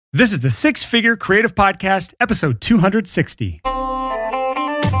This is the Six Figure Creative Podcast, episode 260.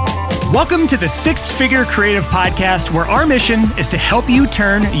 Welcome to the Six Figure Creative Podcast, where our mission is to help you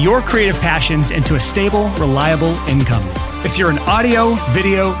turn your creative passions into a stable, reliable income. If you're in audio,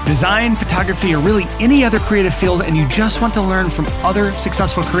 video, design, photography, or really any other creative field, and you just want to learn from other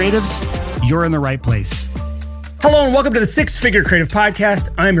successful creatives, you're in the right place. Hello and welcome to the Six Figure Creative Podcast.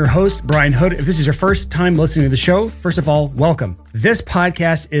 I'm your host, Brian Hood. If this is your first time listening to the show, first of all, welcome. This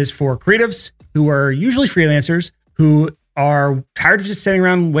podcast is for creatives who are usually freelancers, who are tired of just sitting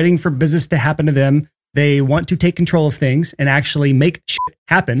around waiting for business to happen to them. They want to take control of things and actually make shit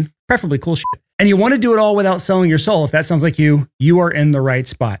happen, preferably cool shit. And you want to do it all without selling your soul. If that sounds like you are in the right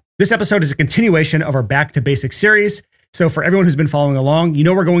spot. This episode is a continuation of our Back to Basics series. So for everyone who's been following along, you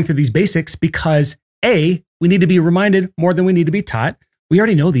know we're going through these basics because A, we need to be reminded more than we need to be taught. We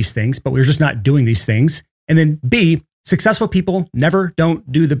already know these things, but we're just not doing these things. And then B, successful people never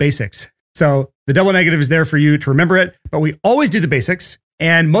don't do the basics. So the double negative is there for you to remember it, but we always do the basics.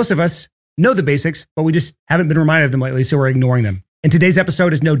 And most of us know the basics, but we just haven't been reminded of them lately, so we're ignoring them. And today's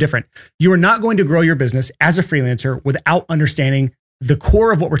episode is no different. You are not going to grow your business as a freelancer without understanding the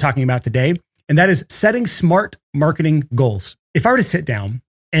core of what we're talking about today, and that is setting smart marketing goals. If I were to sit down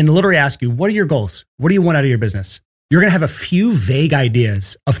and literally ask you, what are your goals? What do you want out of your business? You're going to have a few vague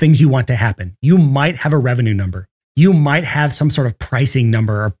ideas of things you want to happen. You might have a revenue number. You might have some sort of pricing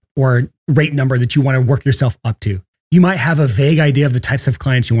number or rate number that you want to work yourself up to. You might have a vague idea of the types of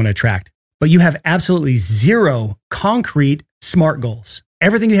clients you want to attract, but you have absolutely zero concrete SMART goals.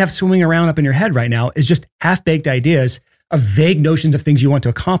 Everything you have swimming around up in your head right now is just half-baked ideas of vague notions of things you want to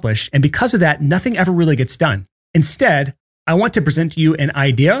accomplish. And because of that, nothing ever really gets done. Instead, I want to present to you an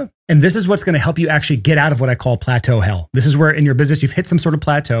idea, and this is what's going to help you actually get out of what I call plateau hell. This is where in your business you've hit some sort of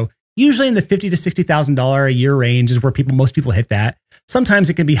plateau. Usually in the $50,000 to $60,000 a year range is where most people hit that. Sometimes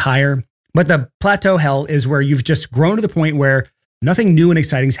it can be higher, but the plateau hell is where you've just grown to the point where nothing new and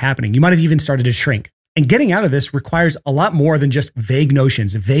exciting is happening. You might have even started to shrink. And getting out of this requires a lot more than just vague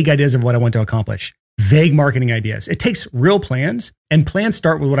notions, vague ideas of what I want to accomplish, vague marketing ideas. It takes real plans, and plans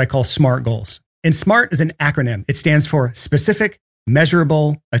start with what I call SMART goals. And SMART is an acronym. It stands for specific,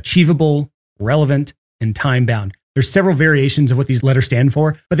 measurable, achievable, relevant, and time-bound. There's several variations of what these letters stand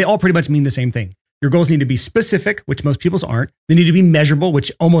for, but they all pretty much mean the same thing. Your goals need to be specific, which most people's aren't. They need to be measurable,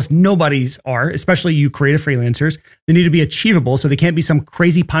 which almost nobody's are, especially you creative freelancers. They need to be achievable, so they can't be some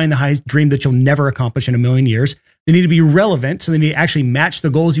crazy pie-in-the-highest dream that you'll never accomplish in a million years. They need to be relevant, so they need to actually match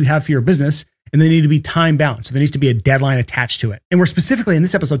the goals you have for your business. And they need to be time-bound, so there needs to be a deadline attached to it. And we're specifically in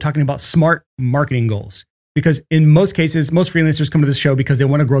this episode talking about smart marketing goals. Because in most cases, most freelancers come to this show because they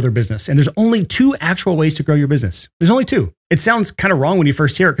want to grow their business. And there's only two actual ways to grow your business. There's only two. It sounds kind of wrong when you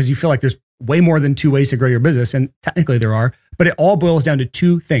first hear it because you feel like there's way more than two ways to grow your business. And technically there are, but it all boils down to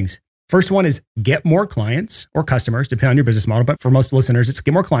two things. First one is get more clients or customers, depending on your business model. But for most listeners, it's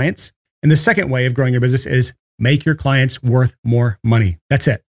get more clients. And the second way of growing your business is make your clients worth more money. That's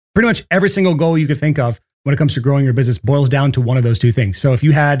it. Pretty much every single goal you could think of when it comes to growing your business boils down to one of those two things. So if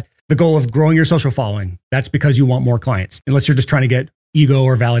you had the goal of growing your social following, that's because you want more clients, unless you're just trying to get ego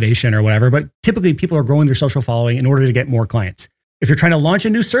or validation or whatever. But typically people are growing their social following in order to get more clients. If you're trying to launch a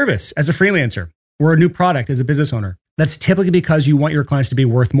new service as a freelancer or a new product as a business owner, that's typically because you want your clients to be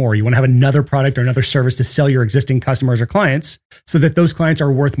worth more. You want to have another product or another service to sell your existing customers or clients so that those clients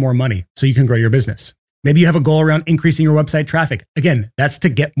are worth more money so you can grow your business. Maybe you have a goal around increasing your website traffic. Again, that's to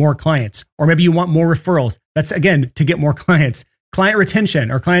get more clients. Or maybe you want more referrals. That's again, to get more clients. Client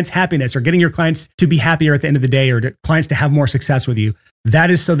retention or clients happiness or getting your clients to be happier at the end of the day or clients to have more success with you. That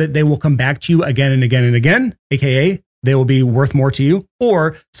is so that they will come back to you again and again and again, AKA they will be worth more to you,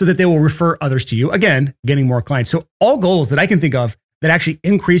 or so that they will refer others to you. Again, getting more clients. So all goals that I can think of that actually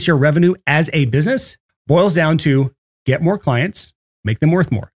increase your revenue as a business boils down to get more clients, make them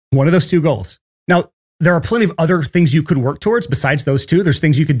worth more. One of those two goals. Now, there are plenty of other things you could work towards besides those two. There's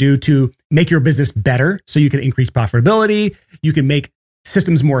things you could do to make your business better so you can increase profitability. You can make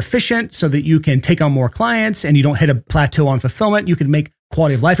systems more efficient so that you can take on more clients and you don't hit a plateau on fulfillment. You can make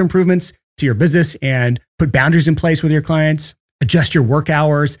quality of life improvements to your business and put boundaries in place with your clients, adjust your work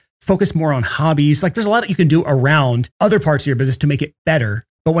hours, focus more on hobbies. Like there's a lot that you can do around other parts of your business to make it better.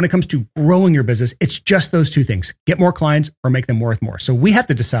 But when it comes to growing your business, it's just those two things, get more clients or make them worth more. So we have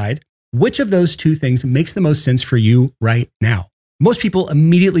to decide which of those two things makes the most sense for you right now. Most people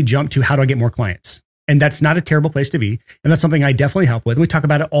immediately jump to how do I get more clients? And that's not a terrible place to be. And that's something I definitely help with. And we talk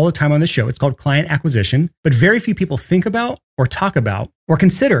about it all the time on this show. It's called client acquisition. But very few people think about or talk about or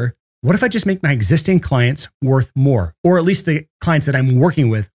consider, what if I just make my existing clients worth more? Or at least the clients that I'm working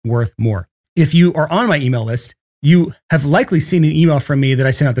with worth more? If you are on my email list, You have likely seen an email from me that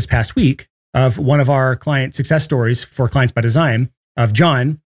I sent out this past week of one of our client success stories for Clients by Design of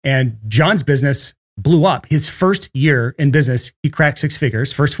John. And John's business blew up. His first year in business, he cracked 6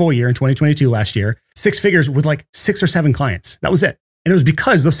 figures, first full year in 2022 last year, 6 figures with like 6 or 7 clients. That was it. And it was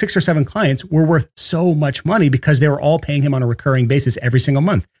because those 6 or 7 clients were worth so much money because they were all paying him on a recurring basis every single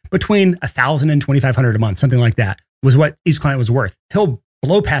month. Between $1,000 and $2,500 a month, something like that was what each client was worth. He'll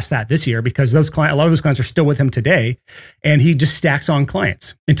blow past that this year because a lot of those clients are still with him today. And he just stacks on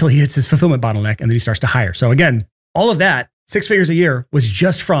clients until he hits his fulfillment bottleneck and then he starts to hire. So again, all of that, 6 figures a year was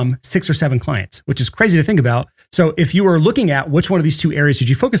just from 6 or 7 clients, which is crazy to think about. So if you were looking at which one of these 2 areas should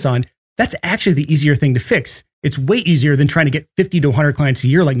you focus on, that's actually the easier thing to fix. It's way easier than trying to get 50 to 100 clients a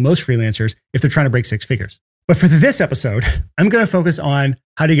year like most freelancers if they're trying to break 6 figures. But for this episode, I'm going to focus on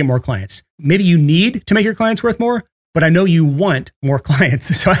how to get more clients. Maybe you need to make your clients worth more, but I know you want more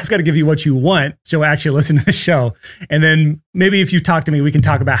clients. So I've got to give you what you want. So actually listen to the show. And then maybe if you talk to me, we can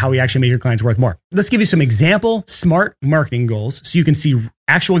talk about how we actually make your clients worth more. Let's give you some example smart marketing goals so you can see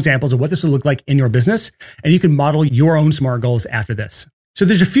actual examples of what this would look like in your business. And you can model your own SMART goals after this. So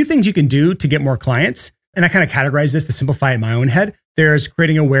there's a few things you can do to get more clients. And I kind of categorize this to simplify it in my own head. There's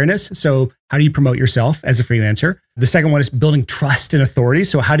creating awareness. So how do you promote yourself as a freelancer? The second one is building trust and authority.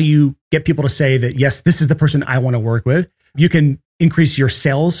 So how do you get people to say that, yes, this is the person I want to work with? You can increase your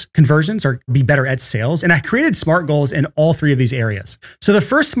sales conversions or be better at sales. And I created SMART goals in all 3 of these areas. So the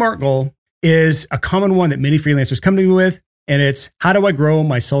first SMART goal is a common one that many freelancers come to me with. And it's, how do I grow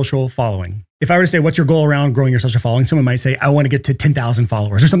my social following? If I were to say, what's your goal around growing your social following? Someone might say, I want to get to 10,000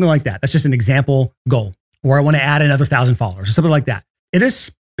 followers or something like that. That's just an example goal. Or I want to add another 1,000 followers or something like that. It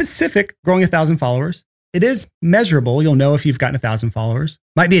is specific, growing 1,000 followers. It is measurable. You'll know if you've gotten 1,000 followers.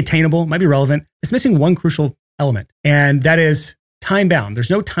 Might be attainable, might be relevant. It's missing one crucial element, and that is time bound.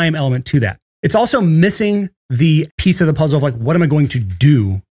 There's no time element to that. It's also missing the piece of the puzzle of like, what am I going to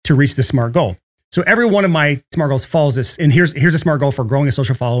do to reach this SMART goal? So every one of my SMART goals follows this. And here's a SMART goal for growing a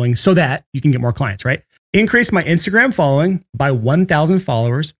social following so that you can get more clients, right? Increase my Instagram following by 1,000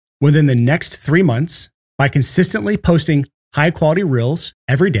 followers within the next 3 months by consistently posting high quality reels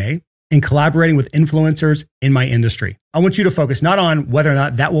every day and collaborating with influencers in my industry. I want you to focus not on whether or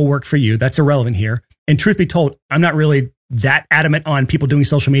not that will work for you. That's irrelevant here. And truth be told, I'm not really that adamant on people doing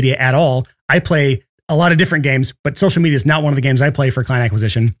social media at all. I play a lot of different games, but social media is not one of the games I play for client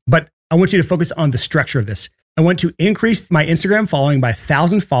acquisition. But I want you to focus on the structure of this. I want to increase my Instagram following by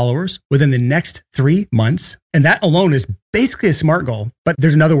 1,000 followers within the next 3 months. And that alone is basically a SMART goal, but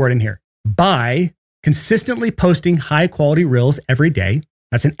there's another word in here. By consistently posting high quality reels every day.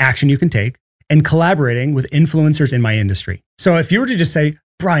 That's an action you can take, and collaborating with influencers in my industry. So if you were to just say,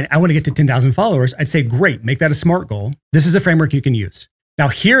 Brian, I want to get to 10,000 followers, I'd say, great, make that a SMART goal. This is a framework you can use. Now,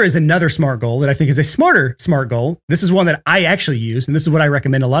 here is another SMART goal that I think is a smarter SMART goal. This is one that I actually use, and this is what I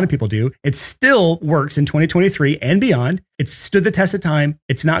recommend a lot of people do. It still works in 2023 and beyond. It's stood the test of time.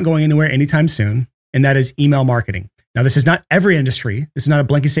 It's not going anywhere anytime soon, and that is email marketing. Now, this is not every industry. This is not a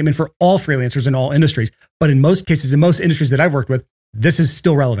blanket statement for all freelancers in all industries, but in most cases, in most industries that I've worked with, this is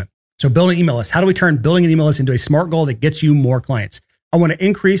still relevant. So building an email list. How do we turn building an email list into a SMART goal that gets you more clients? I want to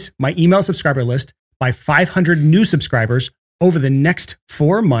increase my email subscriber list by 500 new subscribers over the next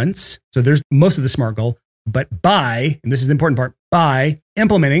 4 months. So there's most of the SMART goal, but by, and this is the important part, by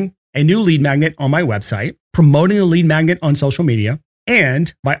implementing a new lead magnet on my website, promoting a lead magnet on social media,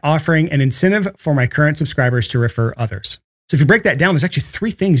 and by offering an incentive for my current subscribers to refer others. So if you break that down, there's actually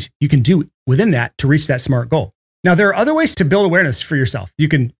 3 things you can do within that to reach that SMART goal. Now, there are other ways to build awareness for yourself. You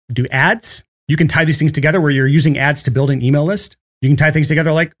can do ads. You can tie these things together where you're using ads to build an email list. You can tie things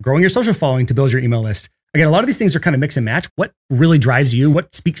together like growing your social following to build your email list. Again, a lot of these things are kind of mix and match. What really drives you?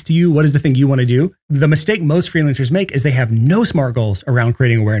 What speaks to you? What is the thing you want to do? The mistake most freelancers make is they have no SMART goals around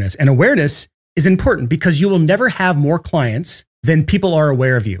creating awareness. And awareness is important because you will never have more clients than people are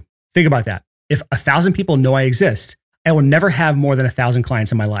aware of you. Think about that. If 1,000 people know I exist, I will never have more than 1,000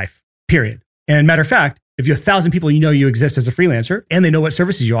 clients in my life, period. And matter of fact, if you have 1,000 people you know you exist as a freelancer and they know what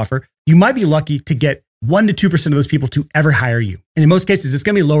services you offer, you might be lucky to get 1% to 2% of those people to ever hire you. And in most cases, it's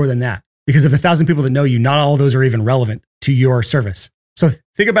going to be lower than that because of 1,000 people that know you, not all of those are even relevant to your service. So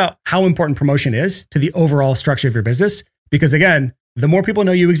think about how important promotion is to the overall structure of your business. Because again, the more people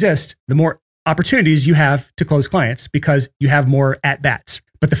know you exist, the more opportunities you have to close clients because you have more at-bats.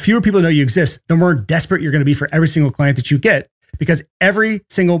 But the fewer people know you exist, the more desperate you're going to be for every single client that you get because every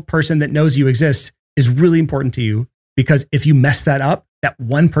single person that knows you exist is really important to you because if you mess that up, that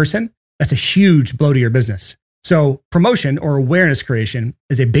one person, that's a huge blow to your business. So promotion or awareness creation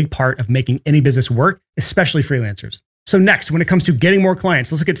is a big part of making any business work, especially freelancers. So next, when it comes to getting more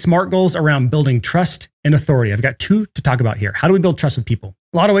clients, let's look at SMART goals around building trust and authority. I've got 2 to talk about here. How do we build trust with people?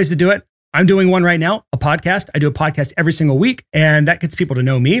 A lot of ways to do it. I'm doing one right now, a podcast. I do a podcast every single week, and that gets people to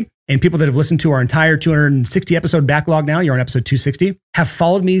know me. And people that have listened to our entire 260 episode backlog now, you're on episode 260, have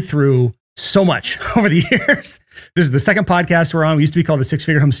followed me through so much over the years. This is the second podcast we're on. We used to be called the Six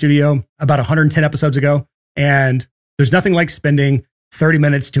Figure Home Studio about 110 episodes ago. And there's nothing like spending 30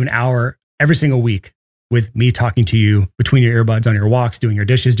 minutes to an hour every single week with me talking to you between your earbuds on your walks, doing your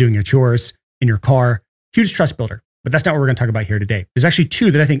dishes, doing your chores in your car. Huge trust builder. But that's not what we're going to talk about here today. There's actually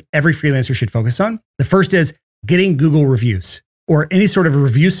 2 that I think every freelancer should focus on. The first is getting Google reviews or any sort of a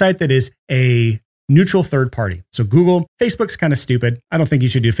review site that is a neutral third party. So Google, Facebook's kind of stupid. I don't think you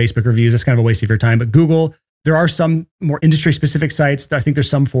should do Facebook reviews. That's kind of a waste of your time. But Google, there are some more industry specific sites. I think there's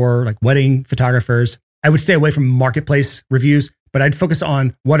some for like wedding photographers. I would stay away from marketplace reviews, but I'd focus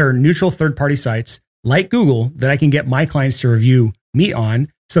on what are neutral third party sites like Google that I can get my clients to review me on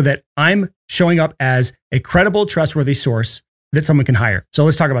so that I'm showing up as a credible, trustworthy source that someone can hire. So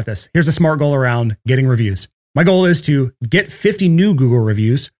let's talk about this. Here's a SMART goal around getting reviews. My goal is to get 50 new Google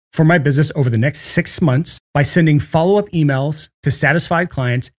reviews for my business over the next 6 months by sending follow-up emails to satisfied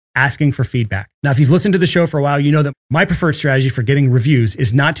clients asking for feedback. Now, if you've listened to the show for a while, you know that my preferred strategy for getting reviews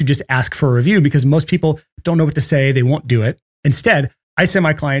is not to just ask for a review because most people don't know what to say. They won't do it. Instead, I send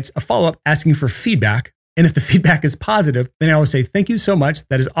my clients a follow-up asking for feedback. And if the feedback is positive, then I always say, thank you so much.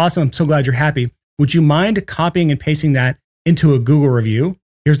 That is awesome. I'm so glad you're happy. Would you mind copying and pasting that into a Google review?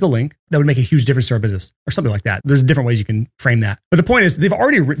 Here's the link. That would make a huge difference to our business or something like that. There's different ways you can frame that. But the point is they've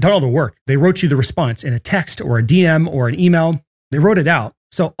already done all the work. They wrote you the response in a text or a DM or an email. They wrote it out.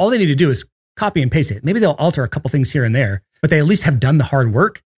 So all they need to do is copy and paste it. Maybe they'll alter a couple things here and there, but they at least have done the hard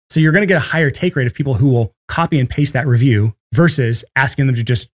work. So you're going to get a higher take rate of people who will copy and paste that review versus asking them to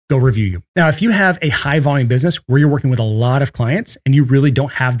just go review you. Now, if you have a high volume business where you're working with a lot of clients and you really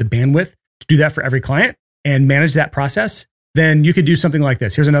don't have the bandwidth to do that for every client and manage that process, then you could do something like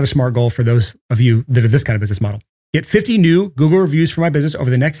this. Here's another SMART goal for those of you that are this kind of business model. Get 50 new Google reviews for my business over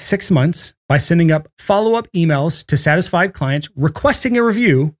the next 6 months by sending up follow-up emails to satisfied clients requesting a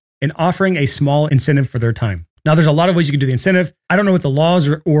review and offering a small incentive for their time. Now, there's a lot of ways you can do the incentive. I don't know what the laws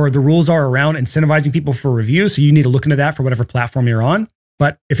or the rules are around incentivizing people for reviews, so you need to look into that for whatever platform you're on.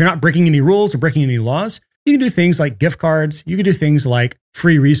 But if you're not breaking any rules or breaking any laws, you can do things like gift cards. You can do things like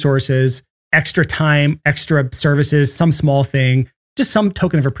free resources, extra time, extra services, some small thing, just some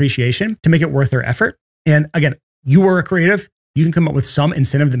token of appreciation to make it worth their effort. And again, you are a creative. You can come up with some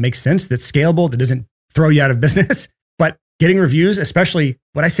incentive that makes sense, that's scalable, that doesn't throw you out of business. But getting reviews, especially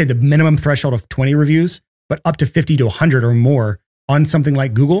what I say the minimum threshold of 20 reviews, but up to 50 to 100 or more on something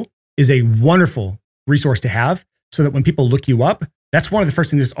like Google is a wonderful resource to have so that when people look you up, that's one of the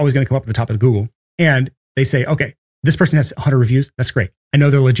first things that's always going to come up at the top of Google. And they say, okay, this person has 100 reviews. That's great. I know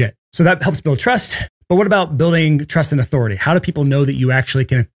they're legit. So that helps build trust. But what about building trust and authority? How do people know that you actually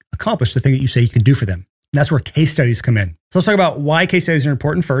can accomplish the thing that you say you can do for them? And that's where case studies come in. So let's talk about why case studies are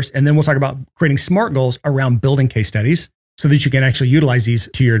important first. And then we'll talk about creating SMART goals around building case studies so that you can actually utilize these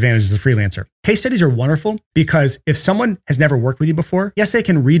to your advantage as a freelancer. Case studies are wonderful because if someone has never worked with you before, yes, they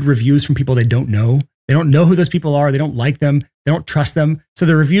can read reviews from people they don't know. They don't know who those people are. They don't like them. They don't trust them. So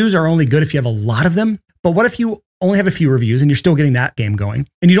the reviews are only good if you have a lot of them. But what if you only have a few reviews and you're still getting that game going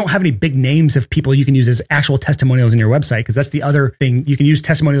and you don't have any big names of people you can use as actual testimonials in your website? Because that's the other thing. You can use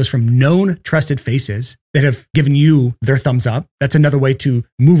testimonials from known trusted faces that have given you their thumbs up. That's another way to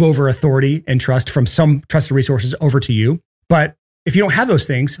move over authority and trust from some trusted resources over to you. But if you don't have those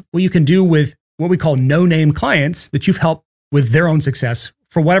things, what you can do with what we call no-name clients that you've helped with their own success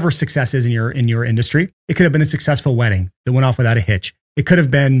for whatever success is in your industry. It could have been a successful wedding that went off without a hitch. It could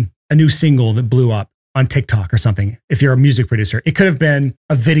have been a new single that blew up on TikTok or something. If you're a music producer, it could have been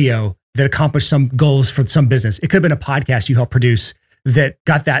a video that accomplished some goals for some business. It could have been a podcast you helped produce that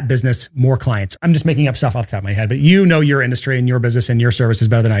got that business more clients. I'm just making up stuff off the top of my head, but you know your industry and your business and your services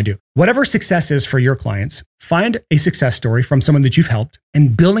better than I do. Whatever success is for your clients, find a success story from someone that you've helped,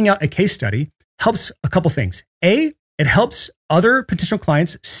 and building out a case study helps a couple things. A, it helps other potential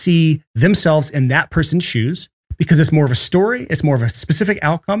clients see themselves in that person's shoes because it's more of a story, it's more of a specific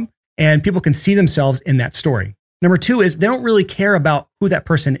outcome, and people can see themselves in that story. Number two is they don't really care about who that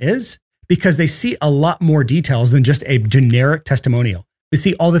person is because they see a lot more details than just a generic testimonial. They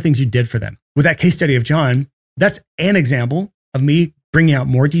see all the things you did for them. With that case study of John, that's an example of me bringing out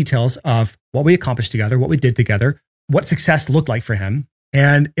more details of what we accomplished together, what we did together, what success looked like for him.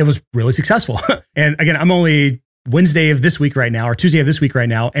 And it was really successful. And again, I'm only Wednesday of this week right now, or Tuesday of this week right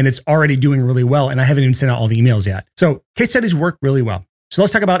now, and it's already doing really well. And I haven't even sent out all the emails yet. So case studies work really well. So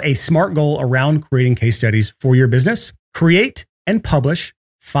let's talk about a SMART goal around creating case studies for your business. create and publish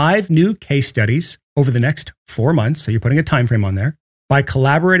 5 new case studies over the next 4 months. So you're putting a time frame on there by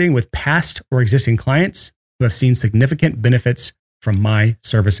collaborating with past or existing clients who have seen significant benefits from my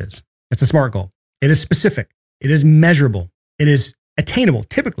services. That's a SMART goal. It is specific. It is measurable. It is attainable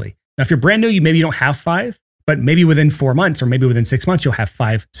typically. Now, if you're brand new, maybe you don't have 5, but maybe within 4 months or maybe within 6 months, you'll have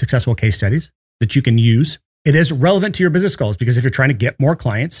 5 successful case studies that you can use. It is relevant to your business goals because if you're trying to get more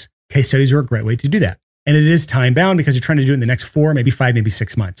clients, case studies are a great way to do that. And it is time bound because you're trying to do it in the next 4, maybe 5, maybe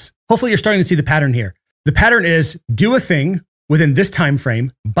 6 months. Hopefully you're starting to see the pattern here. The pattern is do a thing within this time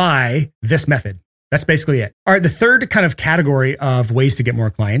frame by this method. That's basically it. All right, the third kind of category of ways to get more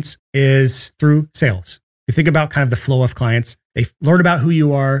clients is through sales. You think about kind of the flow of clients. They learn about who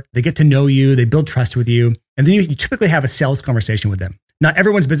you are, they get to know you, they build trust with you, and then you typically have a sales conversation with them. Now,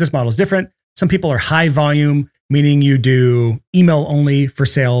 everyone's business model is different. Some people are high volume, meaning you do email only for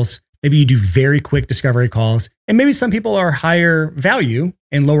sales. Maybe you do very quick discovery calls. And maybe some people are higher value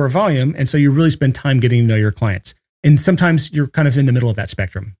and lower volume. And so you really spend time getting to know your clients. And sometimes you're kind of in the middle of that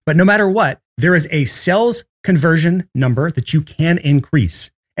spectrum. But no matter what, there is a sales conversion number that you can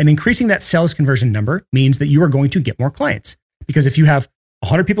increase. And increasing that sales conversion number means that you are going to get more clients. Because if you have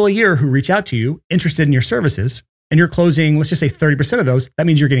 100 people a year who reach out to you interested in your services, and you're closing, let's just say 30% of those, that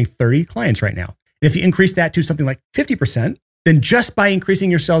means you're getting 30 clients right now. And if you increase that to something like 50%, then just by increasing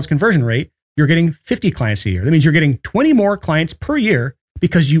your sales conversion rate, you're getting 50 clients a year. That means you're getting 20 more clients per year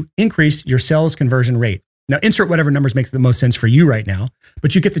because you increase your sales conversion rate. Now, insert whatever numbers makes the most sense for you right now,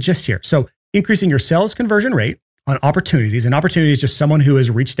 but you get the gist here. So increasing your sales conversion rate on opportunities, and opportunity is just someone who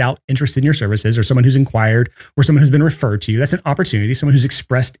has reached out interested in your services or someone who's inquired or someone who's been referred to you. That's an opportunity, someone who's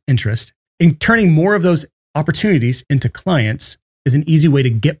expressed interest. In turning more of those opportunities into clients is an easy way to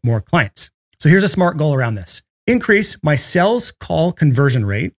get more clients. So here's a SMART goal around this. Increase my sales call conversion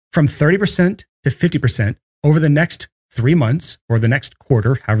rate from 30% to 50% over the next 3 months or the next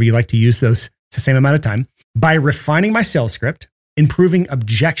quarter, however you like to use those, it's the same amount of time, by refining my sales script, improving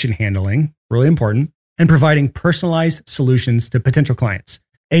objection handling, really important, and providing personalized solutions to potential clients.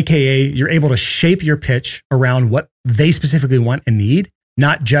 AKA, you're able to shape your pitch around what they specifically want and need,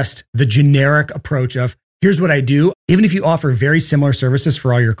 not just the generic approach of, here's what I do. Even if you offer very similar services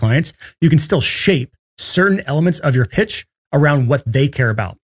for all your clients, you can still shape certain elements of your pitch around what they care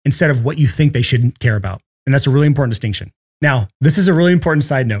about instead of what you think they shouldn't care about. And that's a really important distinction. Now, this is a really important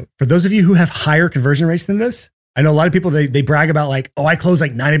side note. For those of you who have higher conversion rates than this, I know a lot of people, they brag about like, oh, I close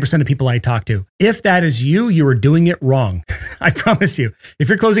like 90% of people I talk to. If that is you, you are doing it wrong. I promise you. If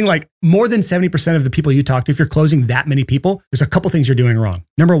you're closing like more than 70% of the people you talk to, if you're closing that many people, there's a couple things you're doing wrong.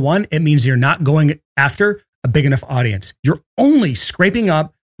 Number one, it means you're not going after a big enough audience. You're only scraping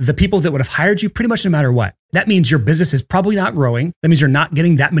up the people that would have hired you pretty much no matter what. That means your business is probably not growing. That means you're not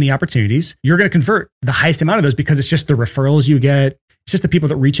getting that many opportunities. You're going to convert the highest amount of those because it's just the referrals you get. It's just the people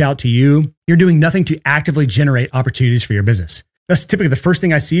that reach out to you. You're doing nothing to actively generate opportunities for your business. That's typically the first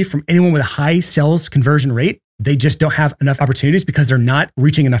thing I see from anyone with a high sales conversion rate. They just don't have enough opportunities because they're not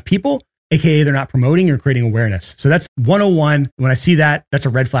reaching enough people, AKA they're not promoting or creating awareness. So that's 101. When I see that, that's a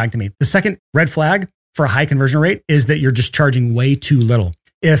red flag to me. The second red flag for a high conversion rate is that you're just charging way too little.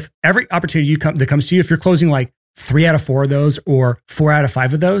 If every opportunity that comes to you, if you're closing like 3 out of 4 of those or 4 out of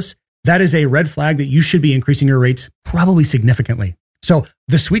 5 of those, that is a red flag that you should be increasing your rates probably significantly. So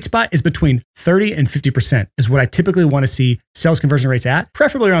the sweet spot is between 30 and 50% is what I typically want to see sales conversion rates at,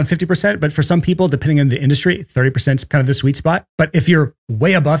 preferably around 50%. But for some people, depending on the industry, 30% is kind of the sweet spot. But if you're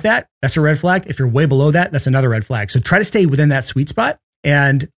way above that, that's a red flag. If you're way below that, that's another red flag. So try to stay within that sweet spot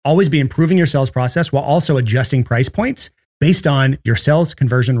and always be improving your sales process while also adjusting price points based on your sales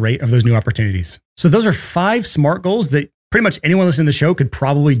conversion rate of those new opportunities. So those are 5 SMART goals that pretty much anyone listening to the show could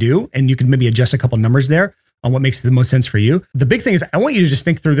probably do. And you can maybe adjust a couple numbers there on what makes the most sense for you. The big thing is I want you to just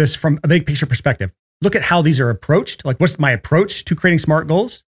think through this from a big picture perspective. Look at how these are approached. Like, what's my approach to creating SMART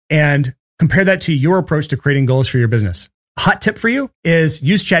goals? And compare that to your approach to creating goals for your business. A hot tip for you is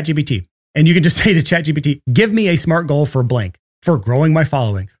use ChatGPT. And you can just say to ChatGPT, give me a SMART goal for blank, for growing my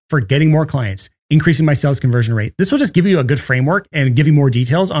following, for getting more clients, increasing my sales conversion rate. This will just give you a good framework and give you more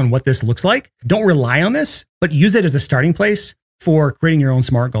details on what this looks like. Don't rely on this, but use it as a starting place for creating your own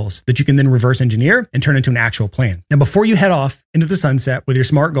SMART goals that you can then reverse engineer and turn into an actual plan. Now, before you head off into the sunset with your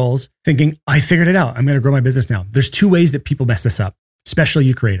SMART goals, thinking, I figured it out, I'm going to grow my business now. There's 2 ways that people mess this up, especially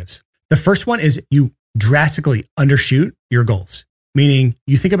you creatives. The first one is you drastically undershoot your goals, meaning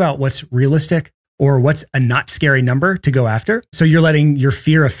you think about what's realistic or what's a not scary number to go after. So you're letting your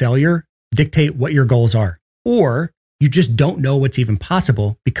fear of failure dictate what your goals are, or you just don't know what's even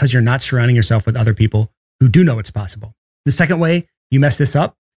possible because you're not surrounding yourself with other people who do know it's possible. The second way you mess this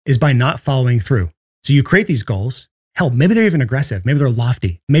up is by not following through. So you create these goals, hell, maybe they're even aggressive. Maybe they're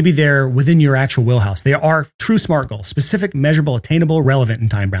lofty. Maybe they're within your actual wheelhouse. They are true SMART goals, specific, measurable, attainable, relevant,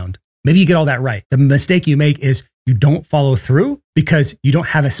 and time-bound. Maybe you get all that right. The mistake you make is you don't follow through because you don't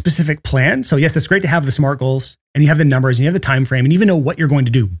have a specific plan. So yes, it's great to have the SMART goals and you have the numbers and you have the time frame and you even know what you're going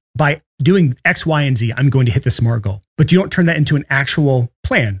to do. By doing X, Y, and Z, I'm going to hit the SMART goal. But you don't turn that into an actual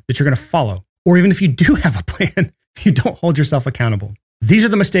plan that you're going to follow. Or even if you do have a plan, you don't hold yourself accountable. These are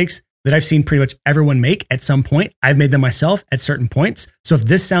the mistakes that I've seen pretty much everyone make at some point. I've made them myself at certain points. So if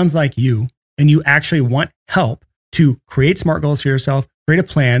this sounds like you and you actually want help to create SMART goals for yourself, create a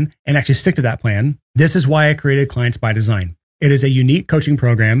plan, and actually stick to that plan, this is why I created Clients by Design. It is a unique coaching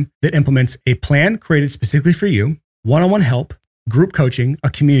program that implements a plan created specifically for you, one-on-one help, group coaching, a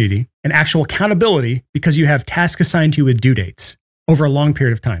community, and actual accountability because you have tasks assigned to you with due dates over a long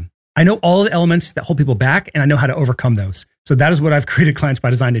period of time. I know all of the elements that hold people back and I know how to overcome those. So that is what I've created Clients by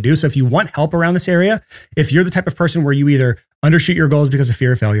Design to do. So if you want help around this area, if you're the type of person where you either undershoot your goals because of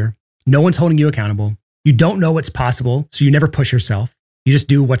fear of failure, no one's holding you accountable, you don't know what's possible, so you never push yourself, you just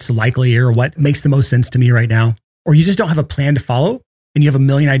do what's likely or what makes the most sense to me right now, or you just don't have a plan to follow and you have a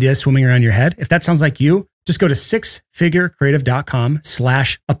million ideas swimming around your head, if that sounds like you, just go to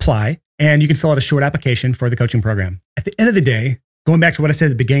sixfigurecreative.com/apply and you can fill out a short application for the coaching program. At the end of the day, going back to what I said at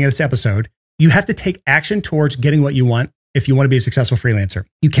the beginning of this episode, you have to take action towards getting what you want if you want to be a successful freelancer.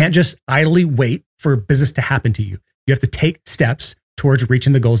 You can't just idly wait for business to happen to you. You have to take steps towards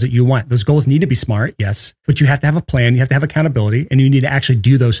reaching the goals that you want. Those goals need to be SMART, yes, but you have to have a plan, you have to have accountability, and you need to actually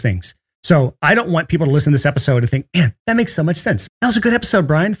do those things. So I don't want people to listen to this episode and think, man, that makes so much sense. That was a good episode,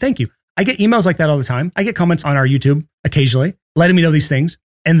 Brian. Thank you. I get emails like that all the time. I get comments on our YouTube occasionally, letting me know these things,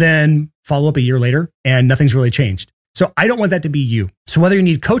 and then follow up a year later and nothing's really changed. So I don't want that to be you. So whether you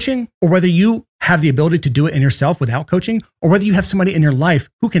need coaching or whether you have the ability to do it in yourself without coaching, or whether you have somebody in your life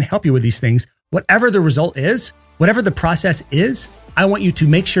who can help you with these things, whatever the result is, whatever the process is, I want you to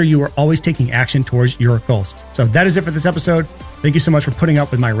make sure you are always taking action towards your goals. So that is it for this episode. Thank you so much for putting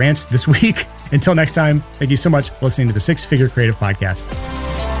up with my rants this week. Until next time, thank you so much for listening to the Six Figure Creative Podcast.